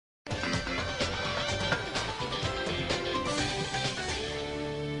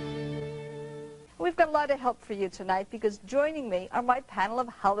We've got a lot of help for you tonight because joining me are my panel of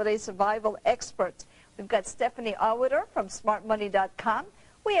holiday survival experts. We've got Stephanie Auwitter from smartmoney.com.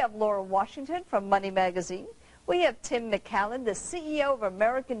 We have Laura Washington from Money Magazine. We have Tim McCallan, the CEO of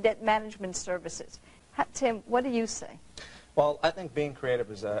American Debt Management Services. Tim, what do you say? Well, I think being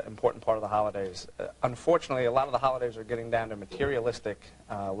creative is an important part of the holidays. Unfortunately, a lot of the holidays are getting down to materialistic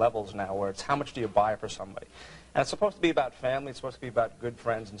levels now, where it's how much do you buy for somebody. And it's supposed to be about family, it's supposed to be about good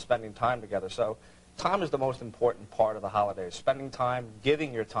friends and spending time together. So time is the most important part of the holidays. Spending time,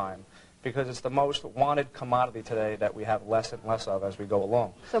 giving your time, because it's the most wanted commodity today that we have less and less of as we go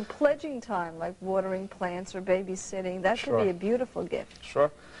along. So pledging time, like watering plants or babysitting, that could be a beautiful gift.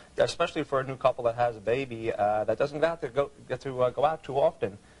 Sure. Especially for a new couple that has a baby that doesn't get to go out too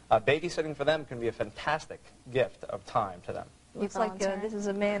often. Babysitting for them can be a fantastic gift of time to them. It's like this is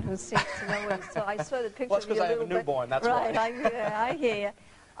a man who seems to know what he's talking. I saw the picture well, that's because I have a newborn, that's right. why. I hear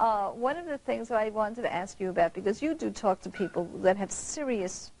you. One of the things that I wanted to ask you about, because you do talk to people that have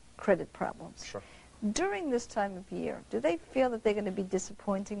serious credit problems. Sure. During this time of year, do they feel that they're going to be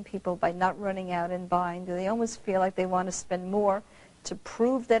disappointing people by not running out and buying? Do they almost feel like they want to spend more to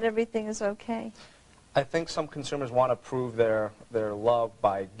prove that everything is okay? I think some consumers want to prove their love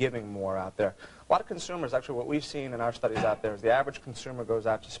by giving more out there. A lot of consumers, actually what we've seen in our studies out there is the average consumer goes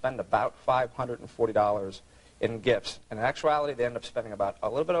out to spend about $540 in gifts. In actuality, they end up spending about a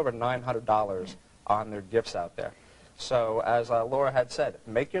little bit over $900 on their gifts out there. So as Laura had said,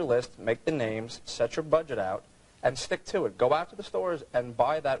 make your list, make the names, set your budget out, and stick to it. Go out to the stores and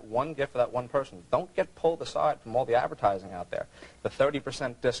buy that one gift for that one person. Don't get pulled aside from all the advertising out there. The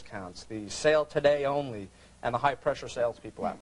 30% discounts, the sale today only, and the high-pressure salespeople out